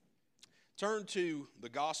Turn to the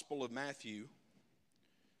Gospel of Matthew,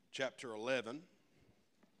 chapter 11.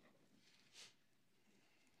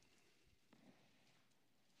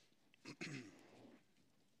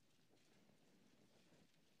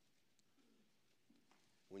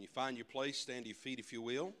 When you find your place, stand to your feet if you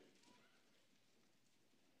will.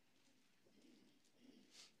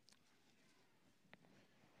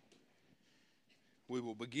 We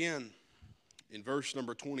will begin in verse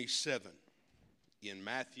number 27 in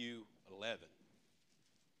Matthew 11.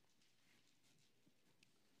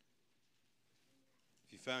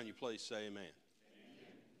 If you found your place, say amen.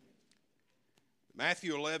 Amen.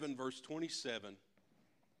 Matthew 11, verse 27.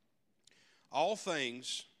 All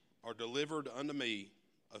things are delivered unto me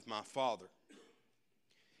of my Father,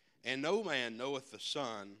 and no man knoweth the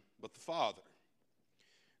Son but the Father,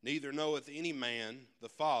 neither knoweth any man the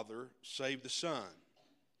Father save the Son,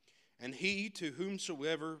 and he to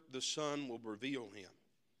whomsoever the Son will reveal him.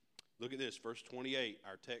 Look at this, verse 28,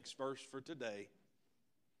 our text verse for today.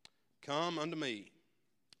 Come unto me,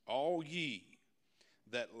 all ye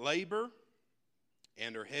that labor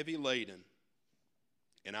and are heavy laden,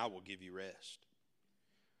 and I will give you rest.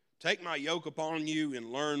 Take my yoke upon you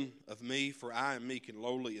and learn of me, for I am meek and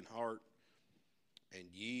lowly in heart, and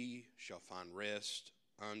ye shall find rest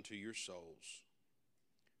unto your souls.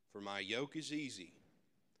 For my yoke is easy,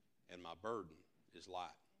 and my burden is light.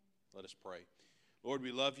 Let us pray. Lord,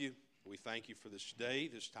 we love you. We thank you for this day,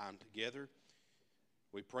 this time together.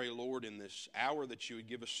 We pray, Lord, in this hour that you would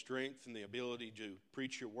give us strength and the ability to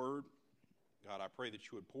preach your word. God, I pray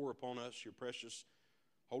that you would pour upon us your precious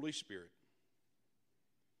Holy Spirit.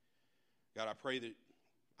 God, I pray that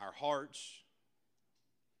our hearts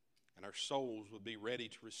and our souls would be ready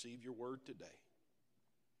to receive your word today.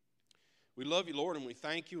 We love you, Lord, and we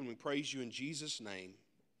thank you and we praise you in Jesus' name.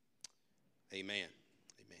 Amen.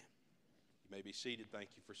 Amen. You may be seated. Thank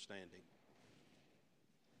you for standing.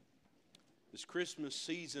 This Christmas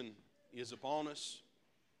season is upon us.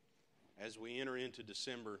 As we enter into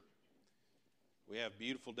December, we have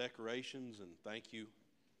beautiful decorations, and thank you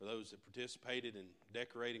for those that participated in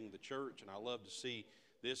decorating the church, and I love to see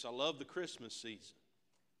this. I love the Christmas season.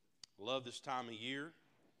 I love this time of year.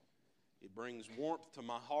 It brings warmth to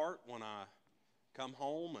my heart when I come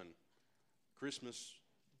home and Christmas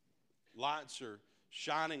lights are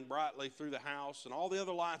shining brightly through the house, and all the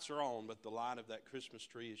other lights are on, but the light of that Christmas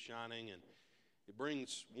tree is shining, and it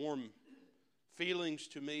brings warm feelings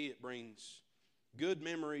to me. It brings good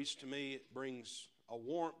memories to me. It brings a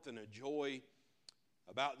warmth and a joy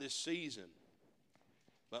about this season.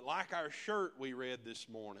 But like our shirt we read this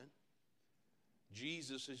morning,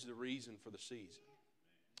 Jesus is the reason for the season.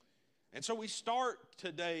 And so we start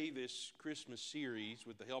today this Christmas series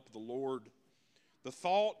with the help of the Lord. The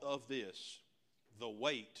thought of this, the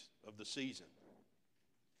weight of the season.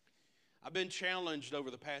 I've been challenged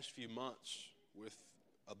over the past few months with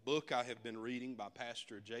a book I have been reading by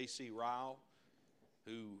Pastor J.C. Ryle,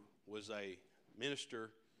 who was a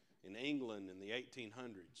minister in England in the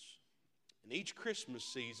 1800s. And each Christmas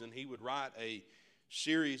season, he would write a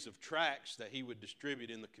series of tracts that he would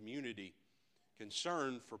distribute in the community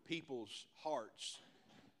concerned for people's hearts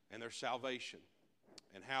and their salvation,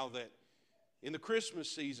 and how that in the Christmas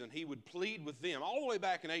season, he would plead with them all the way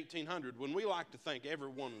back in 1800, when we like to think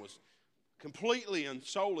everyone was completely and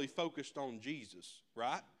solely focused on Jesus,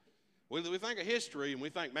 right? We think of history and we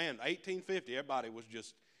think, man, 1850, everybody was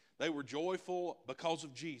just, they were joyful because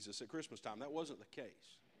of Jesus at Christmas time. That wasn't the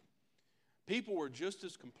case. People were just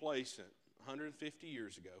as complacent 150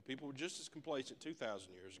 years ago. People were just as complacent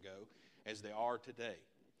 2,000 years ago as they are today.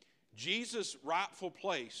 Jesus' rightful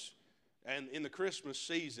place and in the Christmas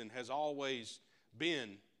season has always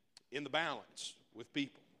been in the balance with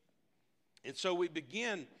people. And so we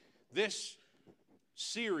begin this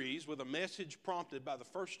series with a message prompted by the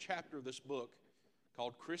first chapter of this book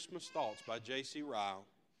called Christmas Thoughts by J.C. Ryle,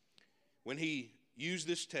 when he used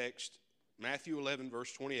this text, Matthew 11,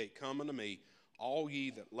 verse 28, come unto me, all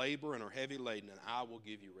ye that labor and are heavy laden, and I will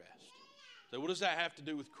give you rest. So what does that have to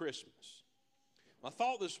do with Christmas? My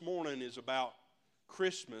thought this morning is about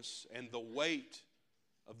Christmas and the weight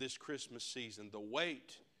of this Christmas season, the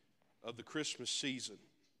weight of the Christmas season.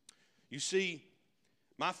 You see,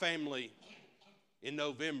 my family, in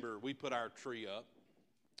November, we put our tree up.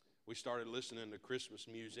 We started listening to Christmas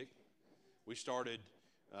music. We started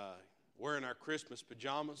wearing our Christmas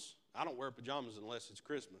pajamas. I don't wear pajamas unless it's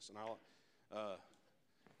Christmas, and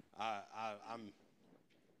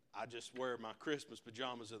I just wear my Christmas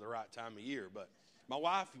pajamas at the right time of year. But my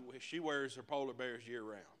wife, she wears her polar bears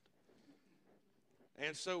year-round.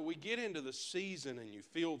 And so we get into the season and you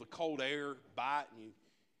feel the cold air bite and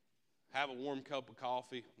have a warm cup of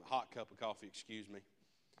coffee, a hot cup of coffee, excuse me.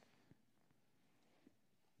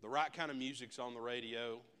 The right kind of music's on the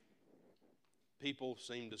radio. People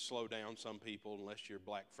seem to slow down, some people, unless you're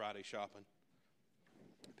Black Friday shopping.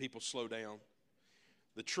 People slow down.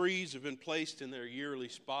 The trees have been placed in their yearly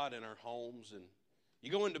spot in our homes, and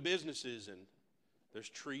you go into businesses and there's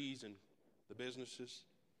trees in the businesses.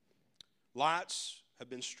 Lights have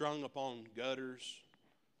been strung upon gutters,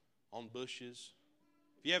 on bushes.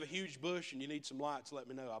 If you have a huge bush and you need some lights, let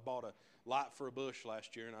me know. I bought a light for a bush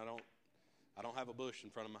last year, and I don't have a bush in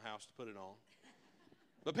front of my house to put it on.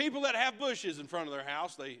 But people that have bushes in front of their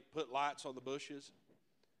house, they put lights on the bushes,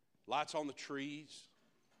 lights on the trees,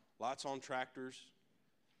 lights on tractors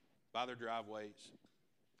by their driveways,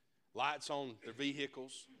 lights on their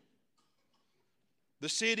vehicles. The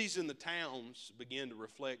cities and the towns begin to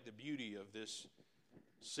reflect the beauty of this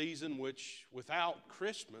season, which without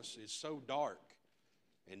Christmas is so dark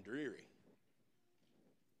and dreary.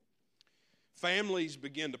 Families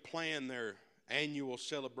begin to plan their annual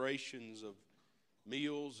celebrations of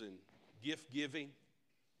meals and gift giving.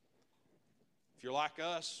 If you're like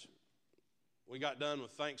us, we got done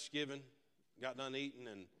with Thanksgiving, got done eating,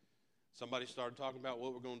 and somebody started talking about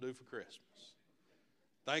what we're going to do for Christmas.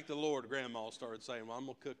 Thank the Lord, Grandma started saying, well, I'm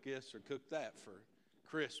going to cook this or cook that for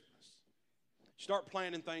Christmas. Start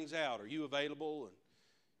planning things out. Are you available?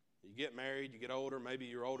 And you get married, you get older, maybe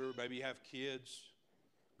you're older, maybe you have kids,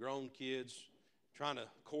 grown kids, trying to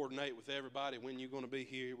coordinate with everybody when you're going to be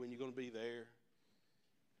here, when you're going to be there.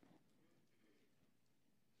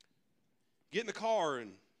 Get in the car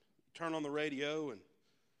and turn on the radio, and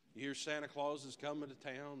you hear Santa Claus is coming to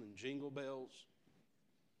town and jingle bells.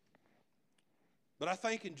 But I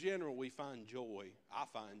think in general we find joy. I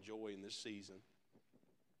find joy in this season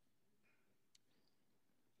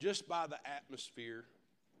just by the atmosphere.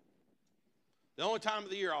 The only time of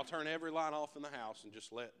the year I'll turn every light off in the house and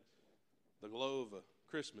just let the glow of a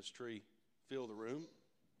Christmas tree fill the room.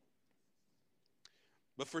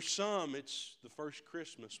 But for some, it's the first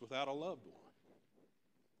Christmas without a loved one,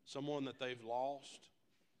 someone that they've lost.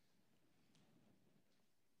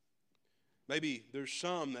 Maybe there's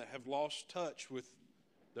some that have lost touch with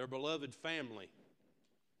their beloved family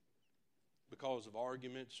because of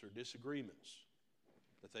arguments or disagreements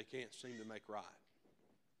that they can't seem to make right.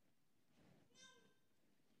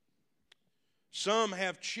 Some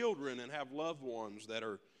have children and have loved ones that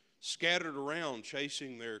are scattered around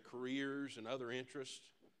chasing their careers and other interests.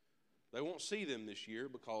 They won't see them this year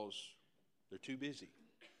because they're too busy.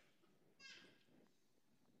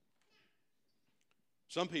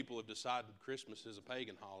 Some people have decided Christmas is a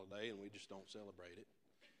pagan holiday and we just don't celebrate it.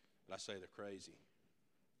 But I say they're crazy.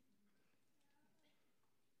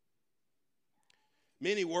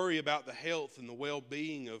 Many worry about the health and the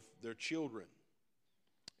well-being of their children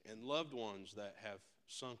and loved ones that have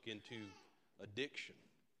sunk into addiction.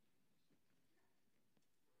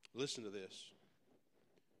 Listen to this.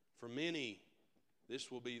 For many,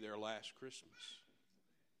 this will be their last Christmas.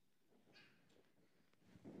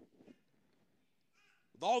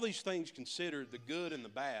 With all these things considered, the good and the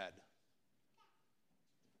bad,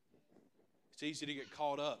 it's easy to get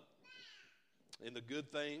caught up in the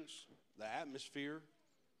good things, the atmosphere,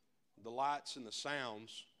 the lights and the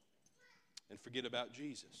sounds, and forget about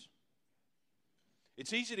Jesus.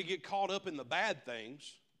 It's easy to get caught up in the bad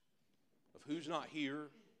things of who's not here,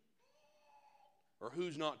 or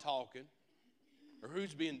who's not talking, or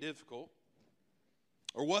who's being difficult,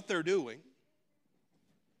 or what they're doing,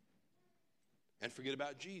 and forget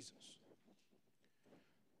about Jesus.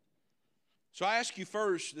 So I ask you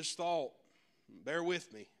first this thought. Bear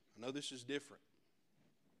with me. I know this is different.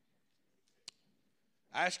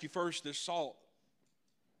 I ask you first this thought.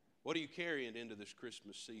 What are you carrying into this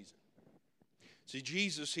Christmas season? See,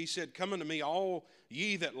 Jesus, he said, "Come unto me, all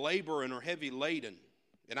ye that labor and are heavy laden,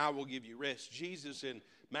 and I will give you rest." Jesus in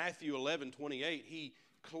Matthew 11:28, he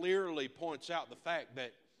clearly points out the fact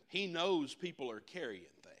that he knows people are carrying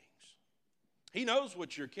things. He knows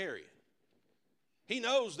what you're carrying. He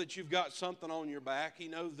knows that you've got something on your back. He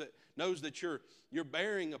knows that you're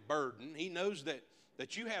bearing a burden. He knows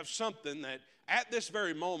that you have something that at this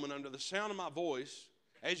very moment, under the sound of my voice,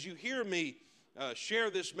 as you hear me share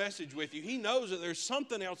this message with you, he knows that there's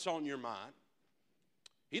something else on your mind.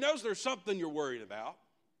 He knows there's something you're worried about.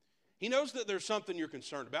 He knows that there's something you're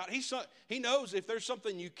concerned about. He knows if there's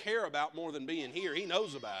something you care about more than being here, he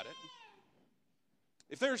knows about it.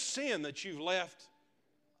 If there's sin that you've left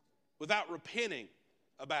without repenting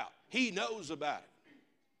about, he knows about it.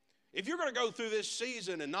 If you're going to go through this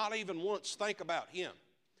season and not even once think about him,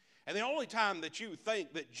 and the only time that you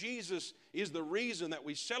think that Jesus is the reason that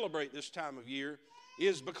we celebrate this time of year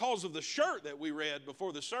is because of the shirt that we read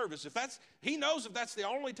before the service. He knows if that's the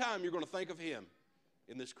only time you're going to think of Him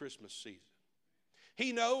in this Christmas season.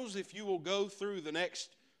 He knows if you will go through the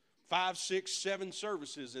next 5, 6, 7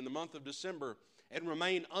 services in the month of December and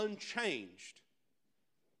remain unchanged.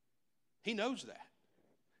 He knows that.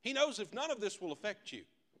 He knows if none of this will affect you.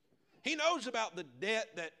 He knows about the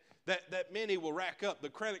debt that many will rack up, the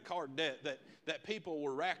credit card debt that people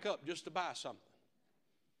will rack up just to buy something.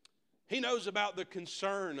 He knows about the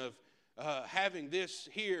concern of having this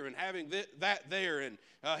here and having that there. And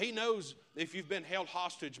He knows if you've been held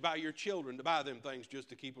hostage by your children to buy them things just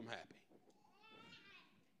to keep them happy.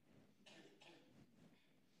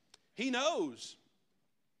 He knows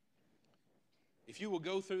if you will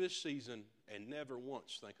go through this season and never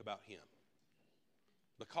once think about Him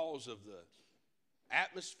because of the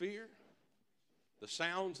atmosphere, the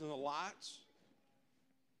sounds and the lights,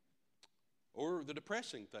 or the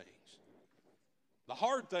depressing things, the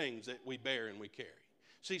hard things that we bear and we carry.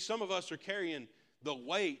 See, some of us are carrying the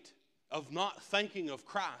weight of not thinking of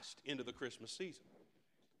Christ into the Christmas season.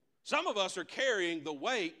 Some of us are carrying the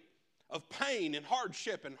weight of pain and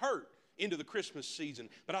hardship and hurt into the Christmas season.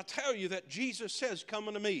 But I tell you that Jesus says, "Come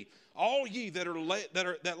unto me, all ye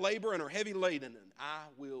that labor and are heavy laden, and I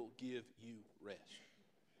will give you rest."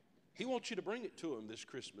 He wants you to bring it to Him this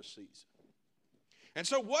Christmas season. And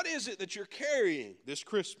so what is it that you're carrying this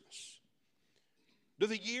Christmas? Do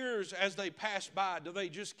the years as they pass by, do they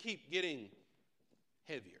just keep getting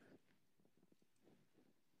heavier?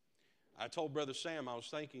 I told Brother Sam I was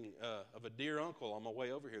thinking of a dear uncle on my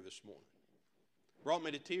way over here this morning. Brought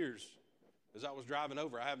me to tears as I was driving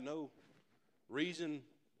over. I have no reason.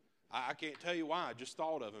 I can't tell you why. I just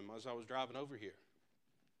thought of him as I was driving over here.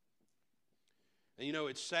 And you know,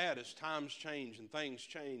 it's sad as times change and things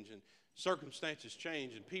change and circumstances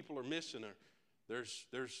change and people are missing.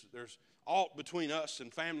 There's aught between us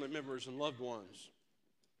and family members and loved ones.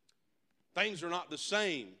 Things are not the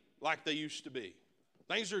same like they used to be.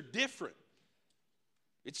 Things are different.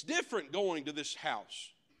 It's different going to this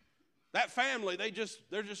house. That family,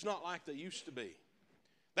 they're just not like they used to be.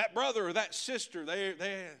 That brother or that sister,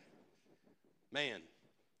 man,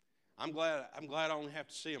 I'm glad I only have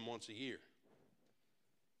to see them once a year.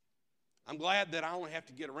 I'm glad that I only have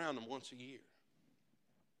to get around them once a year.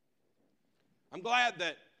 I'm glad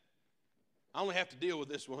that I only have to deal with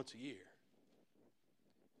this once a year.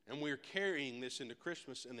 And we're carrying this into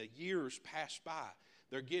Christmas, and the years pass by.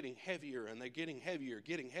 They're getting heavier, and they're getting heavier,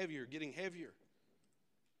 getting heavier, getting heavier.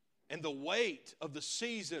 And the weight of the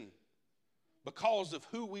season, because of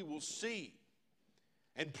who we will see,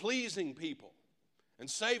 and pleasing people, and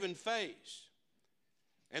saving face,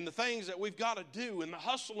 and the things that we've got to do, and the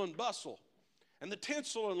hustle and bustle, and the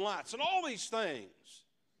tinsel and lights, and all these things,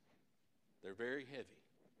 they're very heavy.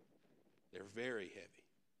 They're very heavy.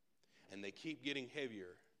 And they keep getting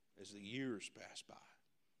heavier as the years pass by.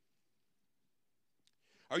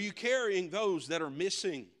 Are you carrying those that are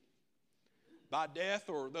missing by death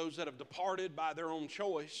or those that have departed by their own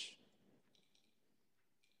choice?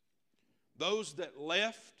 Those that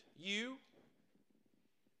left you?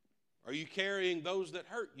 Are you carrying those that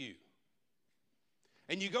hurt you?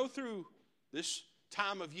 And you go through this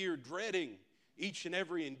time of year dreading each and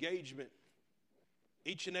every engagement,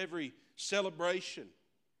 each and every celebration,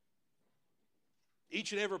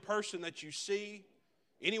 each and every person that you see,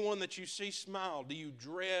 anyone that you see smile. Do you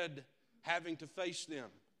dread having to face them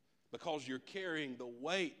because you're carrying the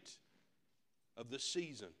weight of the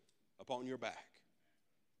season upon your back?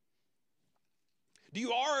 Do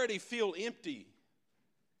you already feel empty?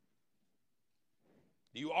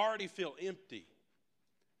 Do you already feel empty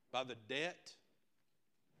by the debt,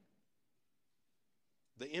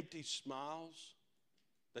 the empty smiles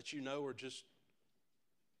that you know are just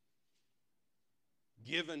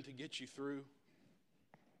given to get you through,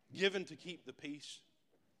 given to keep the peace?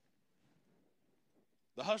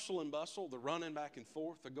 The hustle and bustle, the running back and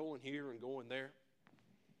forth, the going here and going there.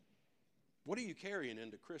 What are you carrying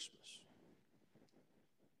into Christmas?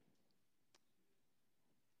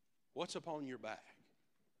 What's upon your back?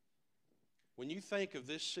 When you think of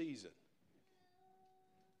this season,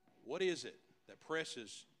 what is it that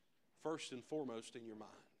presses first and foremost in your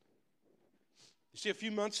mind? You see, a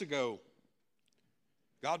few months ago,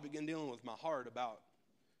 God began dealing with my heart about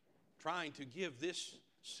trying to give this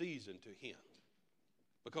season to Him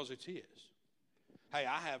because it's His. Hey,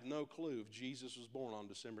 I have no clue if Jesus was born on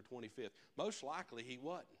December 25th. Most likely He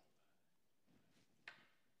wasn't.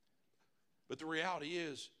 But the reality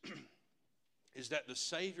is that the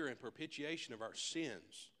Savior and propitiation of our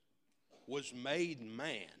sins was made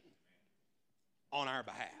man on our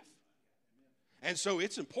behalf. And so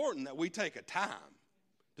it's important that we take a time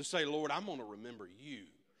to say, Lord, I'm going to remember you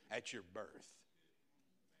at your birth.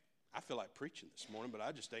 I feel like preaching this morning, but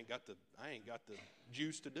I just ain't got the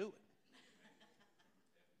juice to do it.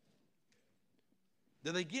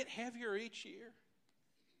 Do they get heavier each year?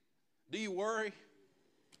 Do you worry?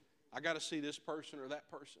 I got to see this person or that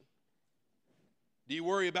person. Do you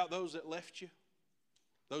worry about those that left you?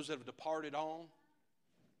 Those that have departed on?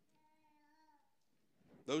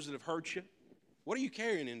 Those that have hurt you? What are you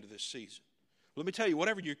carrying into this season? Let me tell you,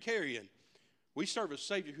 whatever you're carrying, we serve a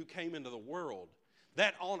Savior who came into the world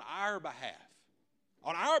that on our behalf,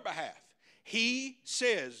 He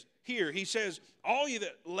says here, He says, all you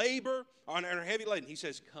that labor and are heavy laden, He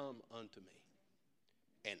says, come unto me,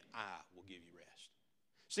 and I will give you rest.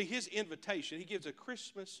 See, His invitation, He gives a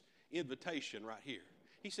Christmas invitation right here.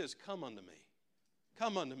 He says, come unto me.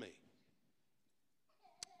 Come unto me.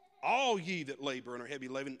 All ye that labor and are heavy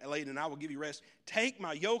laden, and I will give you rest. Take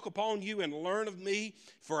my yoke upon you and learn of me,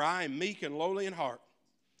 for I am meek and lowly in heart,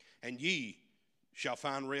 and ye shall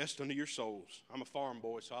find rest unto your souls. I'm a farm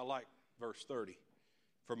boy, so I like verse 30.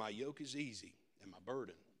 For my yoke is easy and my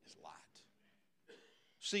burden is light.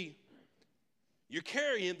 See, you're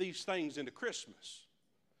carrying these things into Christmas.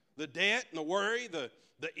 The debt and the worry, the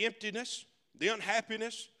emptiness, the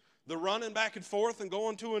unhappiness, the running back and forth and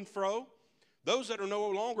going to and fro. Those that are no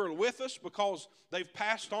longer with us because they've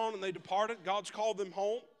passed on and they departed, God's called them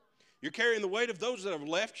home. You're carrying the weight of those that have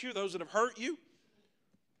left you, those that have hurt you.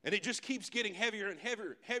 And it just keeps getting heavier and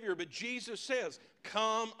heavier. But Jesus says,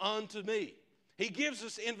 come unto me. He gives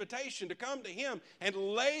us the invitation to come to Him and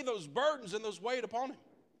lay those burdens and those weight upon Him.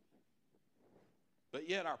 But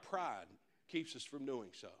yet our pride keeps us from doing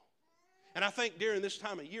so. And I think during this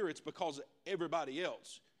time of year, it's because everybody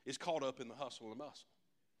else is caught up in the hustle and bustle.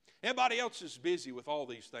 Everybody else is busy with all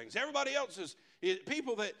these things. Everybody else is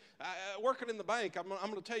people that working in the bank. I'm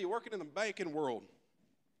going to tell you, working in the banking world,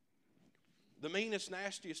 the meanest,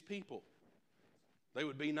 nastiest people, they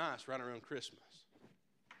would be nice right around Christmas.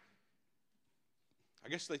 I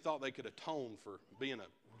guess they thought they could atone for being a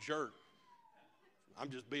jerk.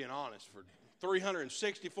 I'm just being honest. For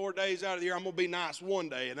 364 days out of the year, I'm going to be nice one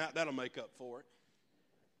day, and that'll make up for it.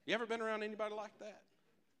 You ever been around anybody like that?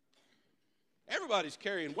 Everybody's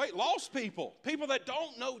carrying weight. Lost people, people that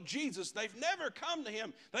don't know Jesus, they've never come to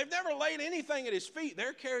Him. They've never laid anything at His feet.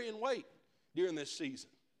 They're carrying weight during this season.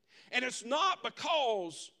 And it's not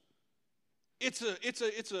because it's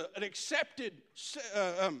an accepted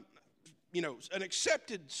an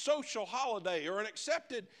accepted social holiday or an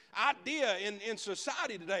accepted idea in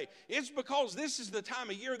society today. It's because this is the time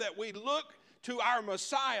of year that we look to our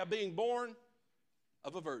Messiah being born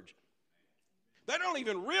of a virgin. They don't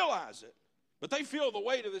even realize it, but they feel the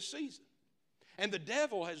weight of this season. And the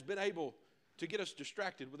devil has been able to get us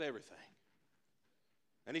distracted with everything.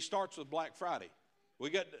 And he starts with Black Friday.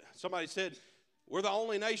 Somebody said, we're the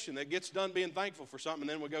only nation that gets done being thankful for something, and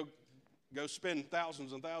then we go spend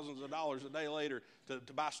thousands and thousands of dollars a day later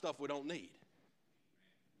to buy stuff we don't need.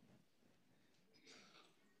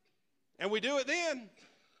 And we do it then,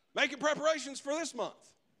 making preparations for this month.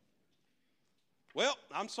 Well,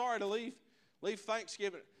 I'm sorry to leave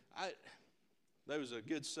Thanksgiving. There was a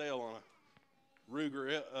good sale on a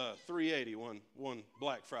Ruger 380 one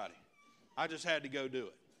Black Friday. I just had to go do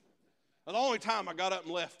it. The only time I got up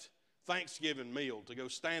and left Thanksgiving meal to go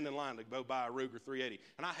stand in line to go buy a Ruger 380.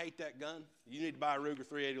 And I hate that gun. You need to buy a Ruger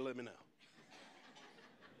 380, let me know.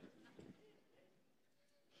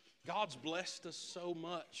 God's blessed us so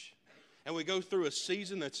much. And we go through a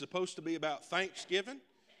season that's supposed to be about Thanksgiving,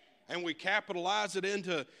 and we capitalize it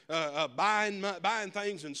into buying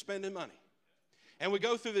things and spending money. And we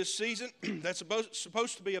go through this season that's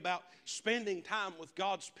supposed to be about spending time with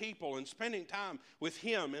God's people and spending time with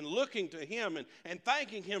Him and looking to Him and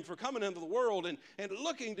thanking Him for coming into the world and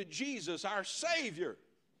looking to Jesus, our Savior.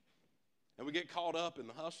 And we get caught up in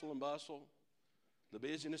the hustle and bustle, the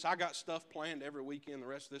busyness. I got stuff planned every weekend the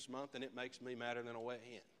rest of this month, and it makes me madder than a wet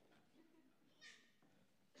hen.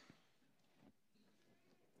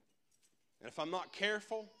 And if I'm not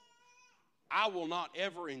careful, I will not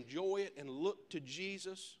ever enjoy it and look to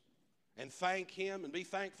Jesus and thank Him and be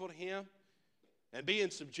thankful to Him and be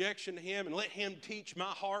in subjection to Him and let Him teach my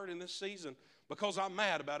heart in this season because I'm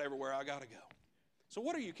mad about everywhere I got to go. So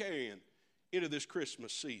what are you carrying into this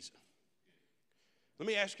Christmas season? Let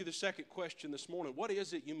me ask you the second question this morning. What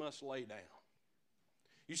is it you must lay down?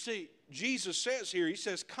 You see, Jesus says here, He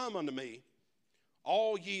says, come unto me,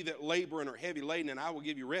 all ye that labor and are heavy laden, and I will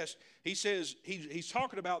give you rest. He says, he's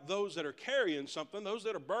talking about those that are carrying something, those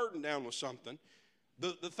that are burdened down with something.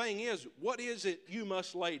 The thing is, what is it you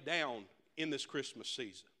must lay down in this Christmas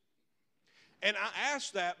season? And I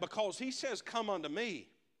ask that because He says, come unto me.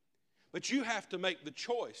 But you have to make the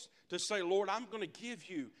choice to say, Lord, I'm going to give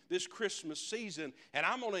you this Christmas season, and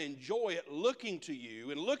I'm going to enjoy it looking to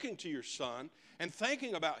you and looking to your Son and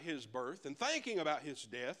thinking about his birth and thinking about his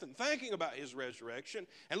death and thinking about his resurrection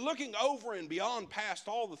and looking over and beyond past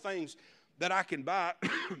all the things that I can buy,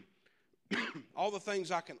 all the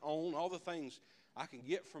things I can own, all the things I can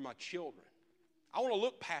get for my children. I want to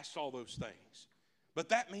look past all those things. But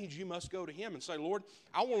that means you must go to him and say, Lord,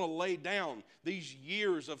 I want to lay down these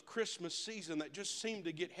years of Christmas season that just seem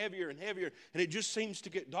to get heavier and heavier, and it just seems to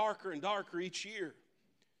get darker and darker each year.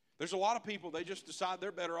 There's a lot of people, they just decide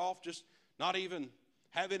they're better off just not even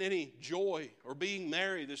having any joy or being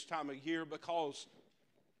merry this time of year, because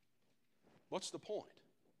what's the point?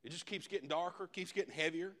 It just keeps getting darker, keeps getting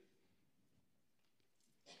heavier.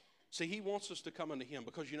 See, he wants us to come unto him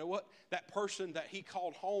because you know what? That person that he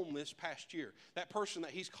called home this past year, that person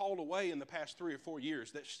that he's called away in the past 3 or 4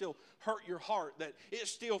 years, that still hurt your heart, that it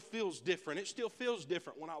still feels different. It still feels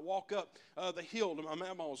different when I walk up the hill to my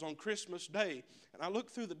mama's on Christmas Day and I look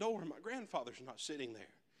through the door and my grandfather's not sitting there.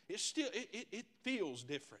 It feels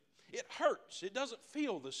different. It hurts. It doesn't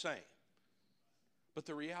feel the same. But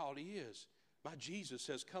the reality is, my Jesus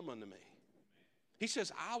says, come unto me. He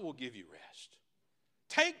says, I will give you rest.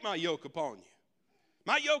 Take my yoke upon you.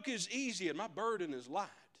 My yoke is easy and my burden is light.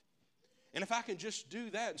 And if I can just do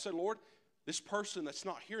that and say, Lord, this person that's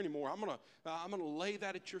not here anymore, I'm gonna lay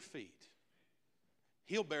that at your feet.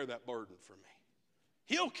 He'll bear that burden for me.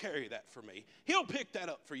 He'll carry that for me. He'll pick that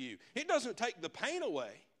up for you. It doesn't take the pain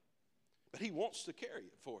away, but he wants to carry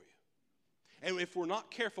it for you. And if we're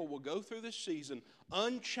not careful, we'll go through this season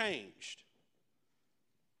unchanged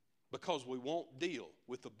because we won't deal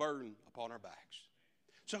with the burden upon our backs.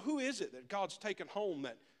 So who is it that God's taken home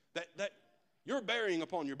that you're bearing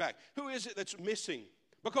upon your back? Who is it that's missing?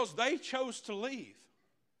 Because they chose to leave.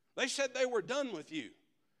 They said they were done with you.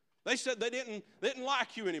 They said they didn't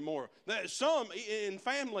like you anymore. Some in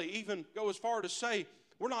family even go as far to say,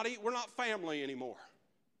 we're not family anymore.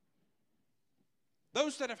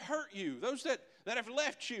 Those that have hurt you, those that have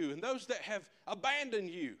left you, and those that have abandoned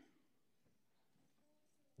you.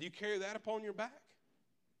 Do you carry that upon your back?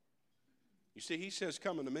 You see, he says,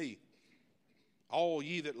 come unto me, all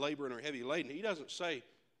ye that labor and are heavy laden. He doesn't say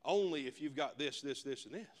only if you've got this, this, this,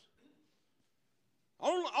 and this.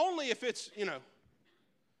 Only if it's,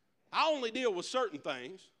 I only deal with certain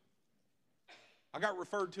things. I got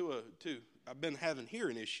referred to I've been having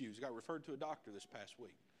hearing issues. I got referred to a doctor this past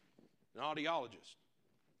week, an audiologist.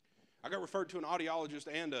 I got referred to an audiologist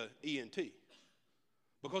and an ENT.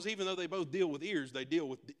 Because even though they both deal with ears, they deal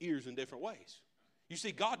with the ears in different ways. You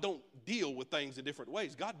see, God don't deal with things in different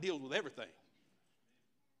ways. God deals with everything.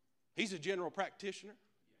 He's a general practitioner.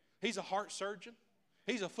 He's a heart surgeon.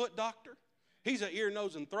 He's a foot doctor. He's an ear,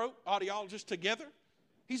 nose, and throat audiologist together.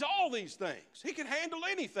 He's all these things. He can handle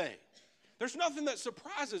anything. There's nothing that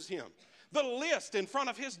surprises him. The list in front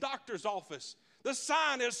of his doctor's office, the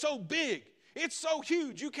sign is so big. It's so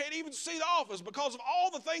huge. You can't even see the office because of all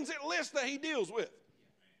the things it lists that he deals with.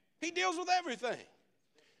 He deals with everything.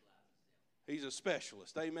 He's a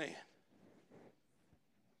specialist. Amen.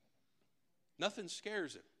 Nothing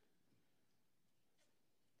scares him.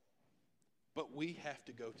 But we have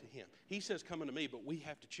to go to him. He says, come unto me, but we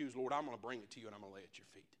have to choose, Lord, I'm going to bring it to you and I'm going to lay it at your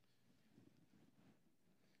feet.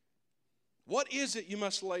 What is it you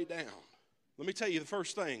must lay down? Let me tell you the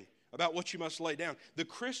first thing about what you must lay down. The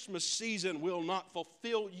Christmas season will not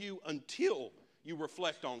fulfill you until you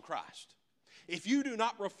reflect on Christ. If you do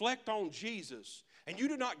not reflect on Jesus and you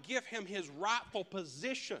do not give him his rightful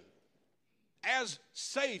position as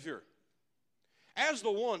Savior, as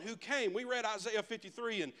the one who came. We read Isaiah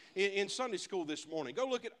 53 in Sunday school this morning. Go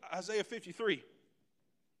look at Isaiah 53.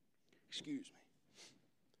 Excuse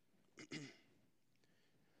me.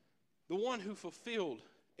 The one who fulfilled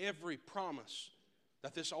every promise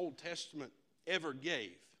that this Old Testament ever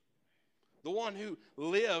gave. The one who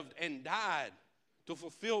lived and died to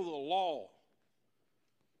fulfill the law.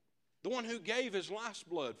 The one who gave his life's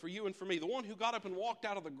blood for you and for me. The one who got up and walked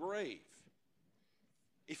out of the grave.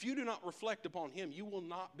 If you do not reflect upon him, you will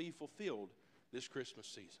not be fulfilled this Christmas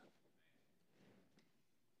season.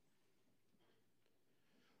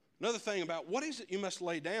 Another thing about what is it you must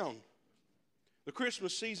lay down? The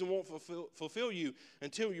Christmas season won't fulfill you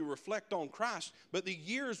until you reflect on Christ, but the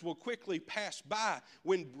years will quickly pass by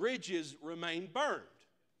when bridges remain burned.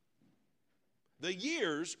 The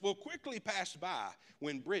years will quickly pass by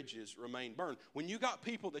when bridges remain burned. When you got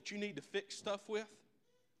people that you need to fix stuff with,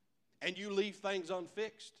 and you leave things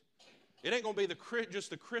unfixed, It ain't going to be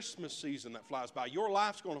just the Christmas season that flies by. Your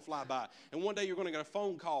life's going to fly by. And one day you're going to get a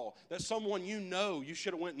phone call that someone you know you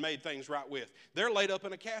should have went and made things right with. They're laid up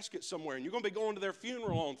in a casket somewhere, and you're going to be going to their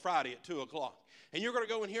funeral on Friday at 2 o'clock. And you're going to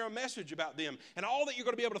go and hear a message about them. And all that you're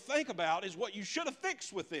going to be able to think about is what you should have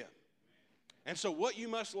fixed with them. And so what you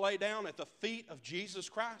must lay down at the feet of Jesus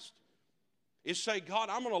Christ is say, God,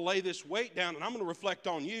 I'm going to lay this weight down and I'm going to reflect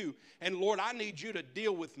on you. And Lord, I need you to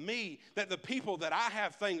deal with me, that the people that I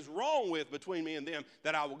have things wrong with between me and them,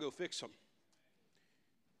 that I will go fix them.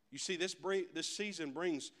 You see, this season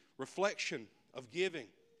brings reflection of giving.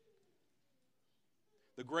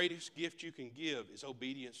 The greatest gift you can give is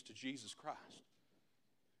obedience to Jesus Christ.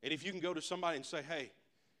 And if you can go to somebody and say, hey,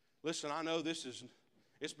 listen, I know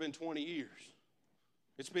it's been 20 years.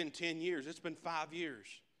 It's been 10 years. It's been 5 years.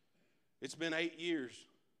 It's been 8 years.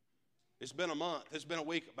 It's been a month. It's been a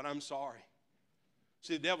week, but I'm sorry.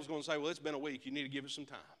 See, the devil's going to say, well, it's been a week. You need to give it some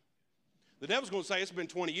time. The devil's going to say, it's been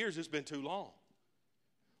 20 years. It's been too long.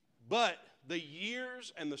 But the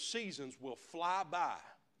years and the seasons will fly by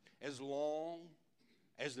as long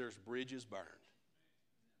as there's bridges burned.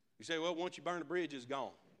 You say, well, once you burn the bridge, it's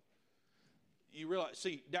gone. You realize,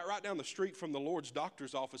 see, right down the street from the Lord's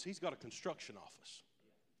doctor's office, he's got a construction office.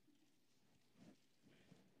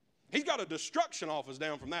 He's got a destruction office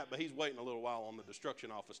down from that, but he's waiting a little while on the destruction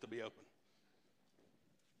office to be open.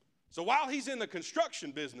 So while he's in the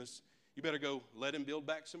construction business, you better go let him build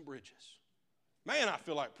back some bridges. Man, I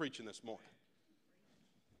feel like preaching this morning.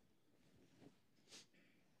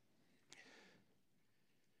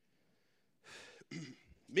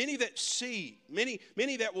 Many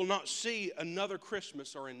that will not see another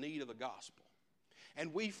Christmas are in need of the gospel.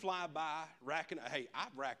 And we fly by racking, hey,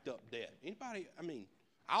 I've racked up debt. Anybody,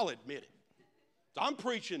 I'll admit it. So I'm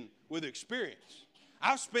preaching with experience.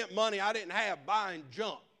 I've spent money I didn't have buying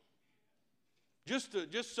junk.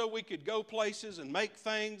 Just so we could go places and make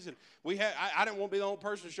things. And I didn't want to be the only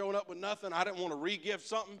person showing up with nothing. I didn't want to re-gift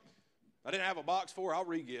something. I didn't have a box for it. I'll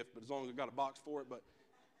re-gift, but as long as I've got a box for it. But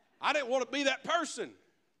I didn't want to be that person.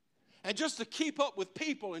 And just to keep up with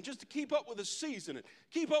people and just to keep up with the season and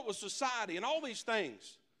keep up with society and all these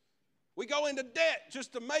things. We go into debt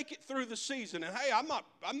just to make it through the season. And hey, I'm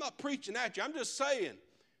not preaching at you. I'm just saying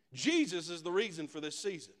Jesus is the reason for this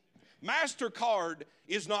season. MasterCard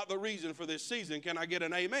is not the reason for this season. Can I get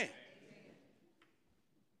an amen?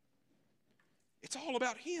 It's all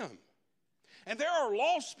about him. And there are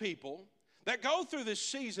lost people that go through this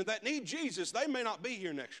season that need Jesus. They may not be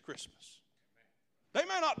here next Christmas. They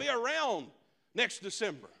may not be around next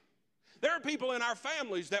December. There are people in our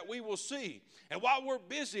families that we will see. And while we're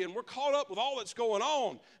busy and we're caught up with all that's going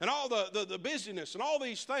on and all the busyness and all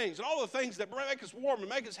these things and all the things that make us warm and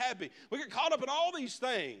make us happy, we get caught up in all these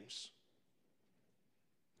things.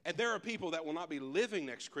 And there are people that will not be living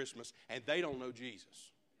next Christmas and they don't know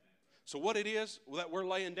Jesus. So what it is that we're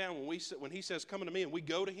laying down when he says, come to me and we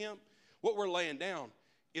go to him, what we're laying down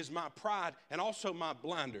is my pride and also my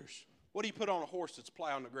blinders. What do you put on a horse that's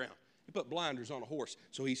plowing the ground? You put blinders on a horse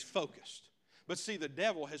so he's focused. But see, the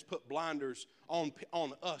devil has put blinders on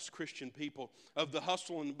us Christian people of the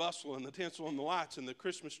hustle and the bustle and the tinsel and the lights and the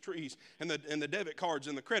Christmas trees and the debit cards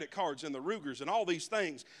and the credit cards and the Rugers and all these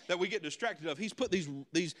things that we get distracted of. He's put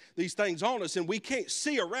these things on us and we can't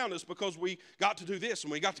see around us because we got to do this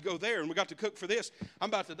and we got to go there and we got to cook for this. I'm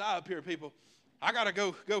about to die up here, people. I got to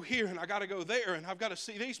go here and I got to go there and I've got to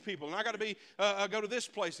see these people and I got to go to this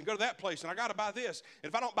place and go to that place and I got to buy this. And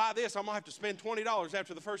if I don't buy this, I'm going to have to spend $20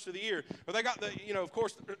 after the first of the year. Or they got of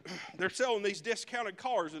course, they're selling these discounted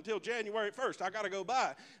cars until January 1st. I got to go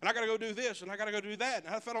buy and I got to go do this and I got to go do that.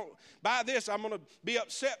 And if I don't buy this, I'm going to be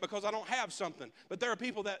upset because I don't have something. But there are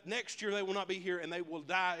people that next year they will not be here and they will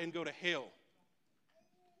die and go to hell.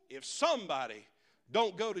 If somebody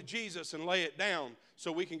don't go to Jesus and lay it down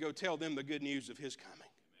so we can go tell them the good news of his coming.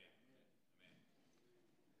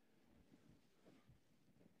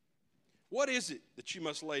 What is it that you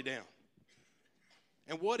must lay down?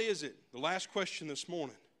 And what is it, the last question this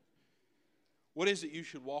morning, what is it you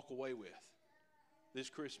should walk away with this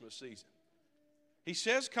Christmas season? He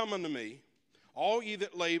says, come unto me, all ye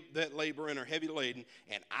that labor and are heavy laden,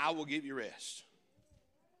 and I will give you rest.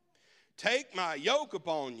 Take my yoke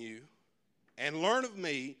upon you and learn of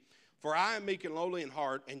me, for I am meek and lowly in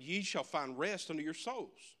heart, and ye shall find rest unto your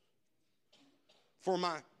souls. For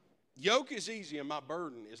my yoke is easy and my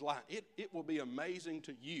burden is light. It will be amazing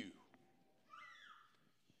to you.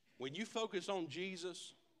 When you focus on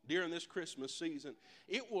Jesus during this Christmas season,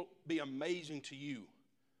 it will be amazing to you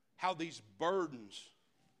how these burdens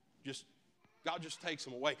God just takes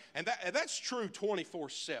them away. And that's true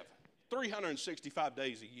 24/7, 365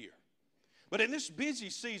 days a year. But in this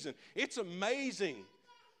busy season, it's amazing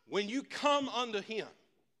when you come unto Him,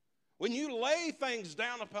 when you lay things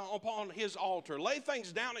down upon His altar, lay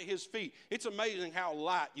things down at His feet, it's amazing how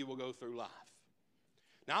light you will go through life.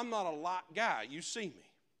 Now, I'm not a light guy. You see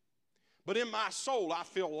me. But in my soul, I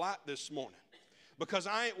feel light this morning because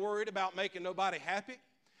I ain't worried about making nobody happy.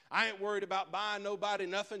 I ain't worried about buying nobody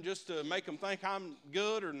nothing just to make them think I'm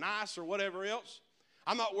good or nice or whatever else.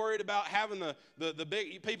 I'm not worried about having the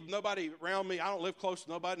big people, nobody around me. I don't live close to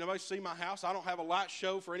nobody. Nobody see my house. I don't have a light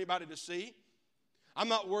show for anybody to see. I'm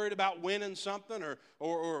not worried about winning something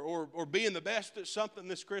or being the best at something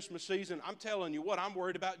this Christmas season. I'm telling you what, I'm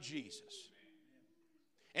worried about Jesus.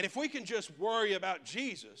 And if we can just worry about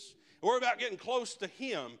Jesus, worry about getting close to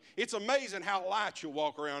Him, it's amazing how light you'll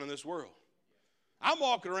walk around in this world. I'm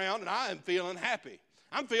walking around and I am feeling happy.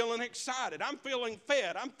 I'm feeling excited. I'm feeling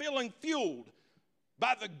fed. I'm feeling fueled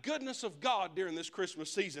by the goodness of God during this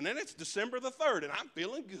Christmas season. And it's December the 3rd, and I'm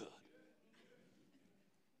feeling good.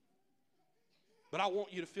 But I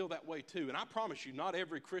want you to feel that way too. And I promise you, not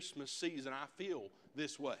every Christmas season I feel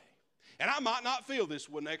this way. And I might not feel this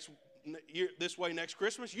way next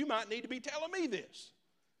Christmas. You might need to be telling me this.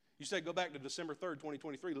 You say, go back to December 3rd,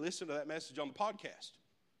 2023. Listen to that message on the podcast.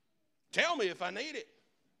 Tell me if I need it.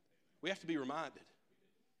 We have to be reminded.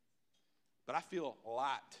 But I feel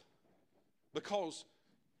light because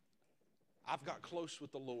I've got close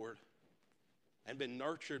with the Lord and been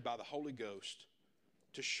nurtured by the Holy Ghost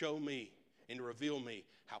to show me and to reveal me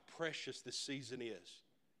how precious this season is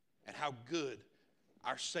and how good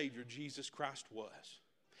our Savior Jesus Christ was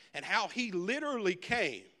and how He literally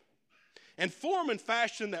came in form and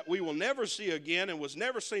fashion that we will never see again and was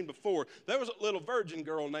never seen before. There was a little virgin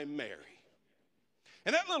girl named Mary.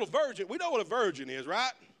 And that little virgin, we know what a virgin is,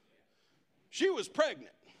 right? She was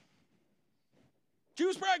pregnant. She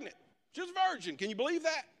was pregnant. She was a virgin. Can you believe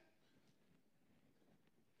that?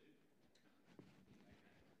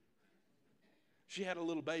 She had a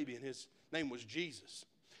little baby, and his name was Jesus.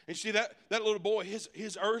 And see, that little boy,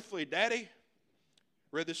 his earthly daddy,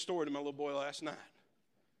 read this story to my little boy last night.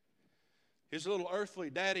 His little earthly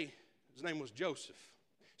daddy, his name was Joseph.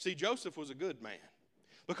 See, Joseph was a good man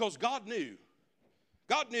because God knew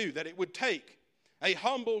that it would take a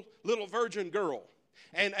humble little virgin girl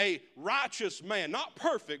and a righteous man, not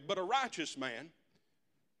perfect, but a righteous man.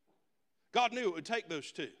 God knew it would take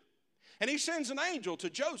those two. And He sends an angel to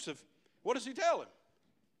Joseph. What does He tell him?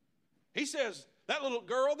 He says, that little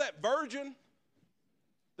girl, that virgin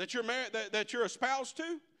that you're married, that you're espoused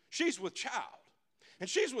to, she's with child. And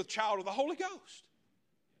she's with child of the Holy Ghost.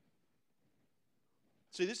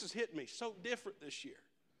 See, this has hit me so different this year.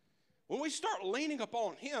 When we start leaning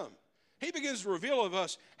upon Him, He begins to reveal of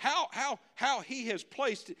us how He has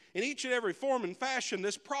placed in each and every form and fashion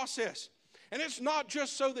this process. And it's not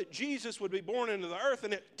just so that Jesus would be born into the earth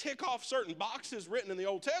and it tick off certain boxes written in the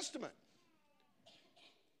Old Testament.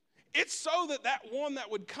 It's so that one that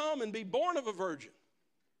would come and be born of a virgin,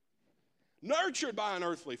 nurtured by an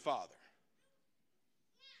earthly father,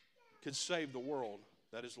 could save the world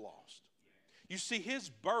that is lost. You see, His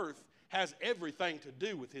birth has everything to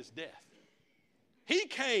do with His death. He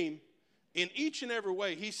came in each and every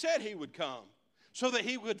way He said He would come so that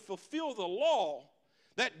He would fulfill the law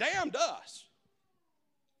that damned us.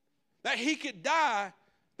 That He could die,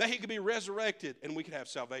 that He could be resurrected, and we could have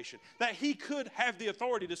salvation. That He could have the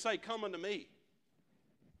authority to say, come unto me.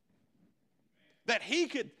 That He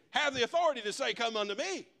could have the authority to say, come unto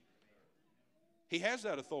me. He has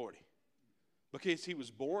that authority because He was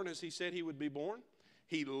born as He said He would be born.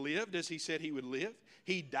 He lived as He said He would live.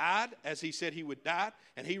 He died as He said He would die.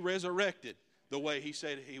 And He resurrected the way He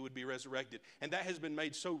said He would be resurrected. And that has been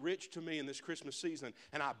made so rich to me in this Christmas season.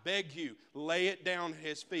 And I beg you, lay it down at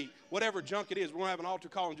His feet. Whatever junk it is, we're going to have an altar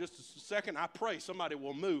call in just a second. I pray somebody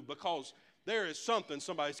will move because there is something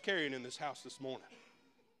somebody's carrying in this house this morning.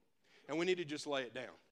 And we need to just lay it down.